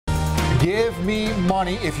Give me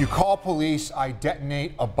money if you call police, I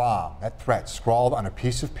detonate a bomb. That threat scrawled on a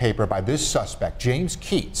piece of paper by this suspect, James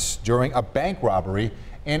Keitz, during a bank robbery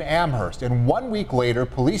in Amherst. And 1 week later,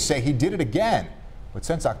 police say he did it again. But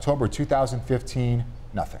since October 2015,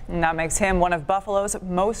 nothing. And that makes him one of Buffalo's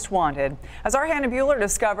most wanted. As our Hannah Bueller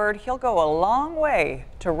discovered, he'll go a long way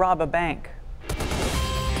to rob a bank.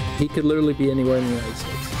 He could literally be anywhere in the United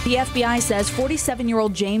States. The FBI says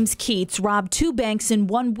 47-year-old James Keitz robbed 2 banks in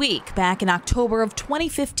 1 week back in October of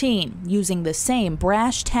 2015 using the same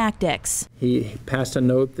brash tactics. He passed a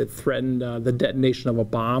note that threatened the detonation of a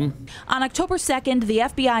bomb. On October 2nd, the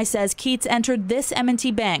FBI says Keitz entered this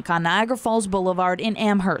M&T Bank on Niagara Falls Boulevard in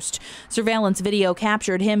Amherst. Surveillance video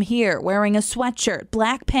captured him here wearing a sweatshirt,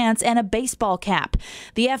 black pants, and a baseball cap.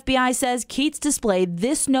 The FBI says Keitz displayed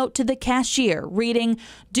this note to the cashier reading,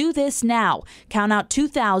 "Do this now. Count out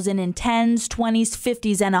 2,000 in 10s, 20s,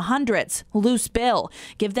 50s, and 100s. Loose bill.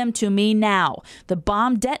 Give them to me now. The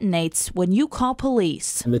bomb detonates when you call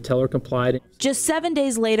police." And the teller complied. Just 7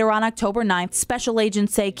 days later, on October 9th, special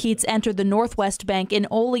agents say Keitz entered the Northwest Bank in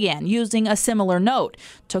Olean using a similar note,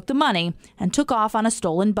 took the money, and took off on a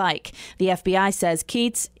stolen bike. The FBI says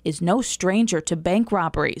Keitz is no stranger to bank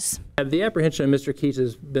robberies. The apprehension of Mr. Keitz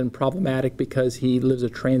has been problematic because he lives a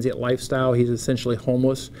transient lifestyle. He's essentially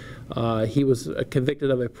homeless. He was convicted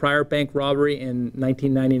of a prior bank robbery in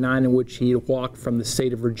 1999 in which he walked from the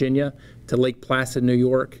state of Virginia to Lake Placid, New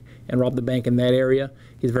York, and robbed the bank in that area.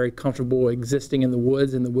 He's very comfortable existing in the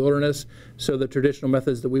woods, in the wilderness, so the traditional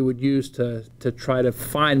methods that we would use to try to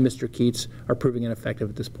find Mr. Keitz are proving ineffective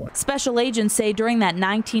at this point. Special agents say during that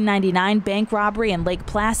 1999 bank robbery in Lake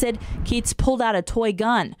Placid, Keitz pulled out a toy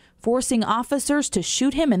gun, forcing officers to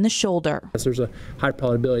shoot him in the shoulder. There's a high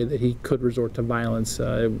probability that he could resort to violence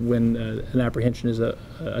when an apprehension is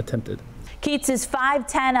attempted. Keitz is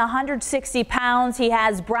 5'10", 160 pounds. He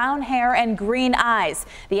has brown hair and green eyes.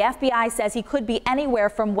 The FBI says he could be anywhere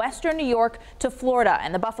from Western New York to Florida,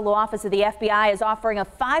 and the Buffalo office of the FBI is offering a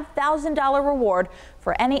 $5,000 reward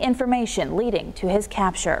for any information leading to his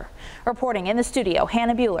capture. Reporting in the studio,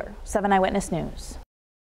 Hannah Bueller, 7 Eyewitness News.